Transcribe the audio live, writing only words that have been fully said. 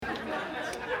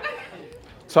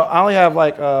So I only have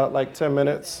like 10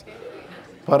 minutes,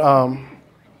 but I'm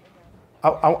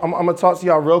gonna talk to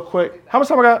y'all real quick. How much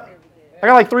time I got? I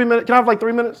got like 3 minutes. Can I have like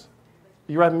 3 minutes?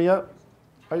 You wrapping me up?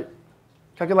 Can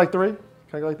I get like 3? Can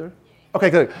I get like 3? Okay,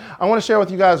 good. I want to share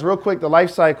with you guys real quick the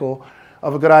life cycle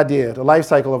of a good idea. The life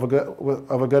cycle of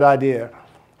a good idea.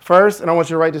 First, and I want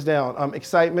you to write this down.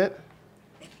 Excitement.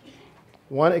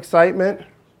 1, excitement.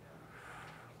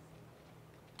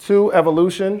 2,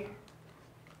 evolution.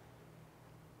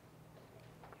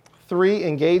 3,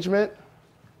 engagement.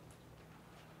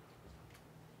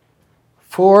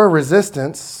 4,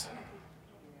 resistance.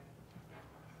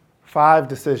 5,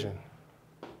 decision.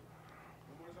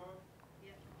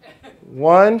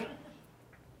 1,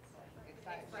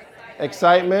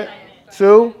 excitement.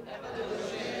 2,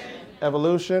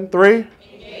 evolution. 3,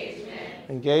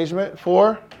 engagement.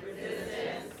 4,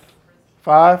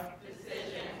 5,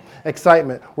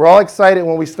 excitement. We're all excited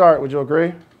when we start. Would you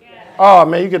agree? Oh,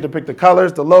 man, you get to pick the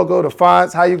colors, the logo, the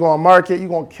fonts, how you going to market. You're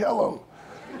going to kill them.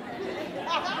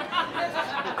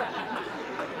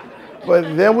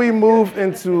 But then we move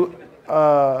into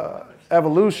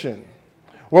evolution,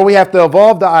 where we have to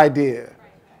evolve the idea.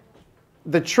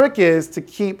 The trick is to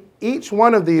keep each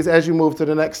one of these as you move to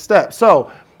the next step.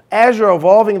 So as you're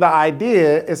evolving the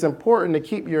idea, it's important to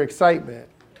keep your excitement.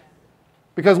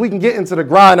 Because we can get into the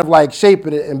grind of like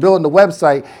shaping it and building the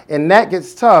website, and that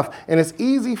gets tough, and it's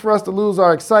easy for us to lose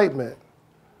our excitement.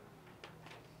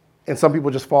 And some people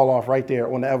just fall off right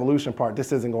there on the evolution part.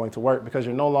 This isn't going to work because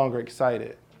you're no longer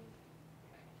excited.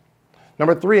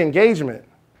 Number 3, engagement.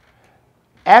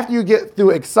 After you get through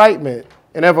excitement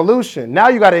and evolution, now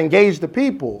you got to engage the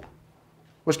people,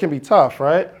 which can be tough,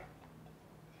 right?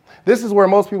 This is where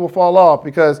most people fall off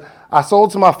because I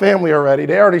sold to my family already.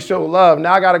 They already showed love.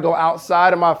 Now I got to go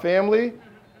outside of my family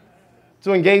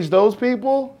to engage those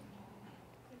people.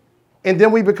 And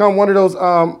then we become one of those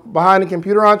behind the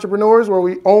computer entrepreneurs where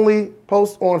we only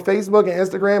post on Facebook and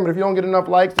Instagram, and if you don't get enough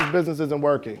likes, this business isn't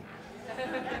working.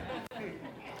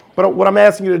 But what I'm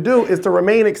asking you to do is to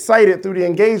remain excited through the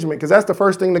engagement, because that's the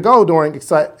first thing to go during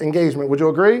engagement. Would you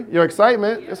agree? Your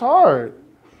excitement is hard.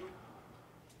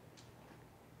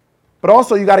 But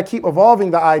also, you got to keep evolving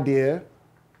the idea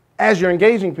as you're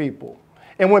engaging people.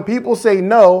 And when people say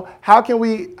no, how can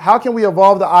we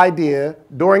evolve the idea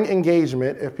during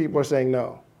engagement if people are saying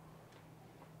no?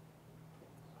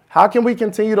 How can we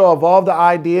continue to evolve the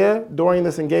idea during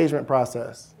this engagement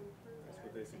process? That's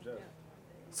what they suggest.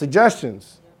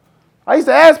 Suggestions. I used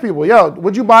to ask people, yo,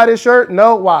 would you buy this shirt?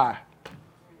 No, why?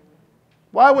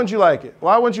 Why wouldn't you like it?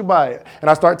 Why wouldn't you buy it? And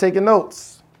I start taking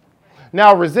notes.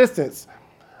 Now, resistance.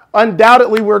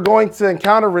 Undoubtedly, we're going to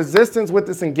encounter resistance with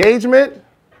this engagement.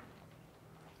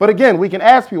 But again, we can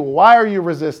ask people, why are you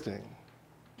resisting?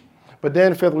 But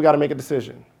then, fifth, we got to make a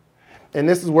decision. And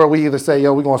this is where we either say,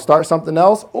 yo, we're going to start something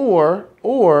else, or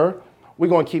we're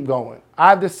going to keep going.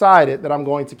 I've decided that I'm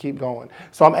going to keep going.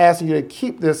 So I'm asking you to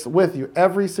keep this with you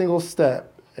every single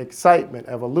step, excitement,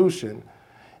 evolution.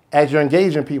 As you're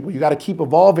engaging people, you got to keep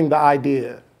evolving the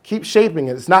idea. Keep shaping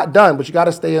it. It's not done, but you got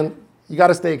to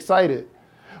stay excited.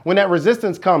 When that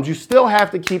resistance comes, you still have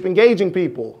to keep engaging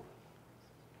people.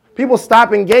 People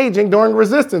stop engaging during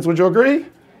resistance. Would you agree?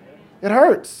 It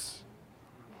hurts.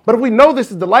 But if we know this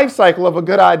is the life cycle of a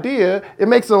good idea, it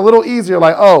makes it a little easier.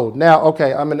 Like, oh, now,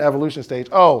 okay, I'm in the evolution stage.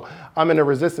 Oh, I'm in the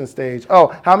resistance stage.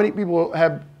 Oh, how many people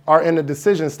are in the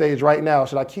decision stage right now?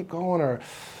 Should I keep going or?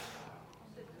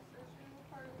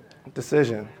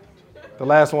 Decision. The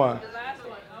last one. The last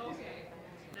one.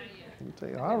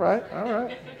 Okay. All right.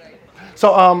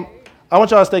 So I want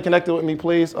y'all to stay connected with me,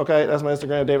 please. Okay, that's my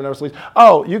Instagram, David Never Sleeps.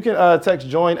 Oh, you can text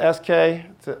Join SK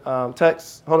to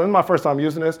text. Hold on, this is my first time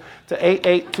using this, to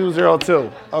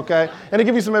 88202. Okay, and to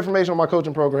give you some information on my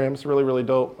coaching program. It's really, really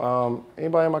dope.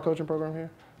 Anybody in my coaching program here?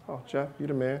 Oh, Jeff, you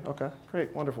the man. Okay,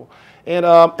 great, wonderful. And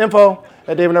info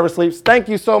at David Never Sleeps. Thank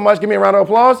you so much. Give me a round of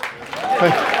applause.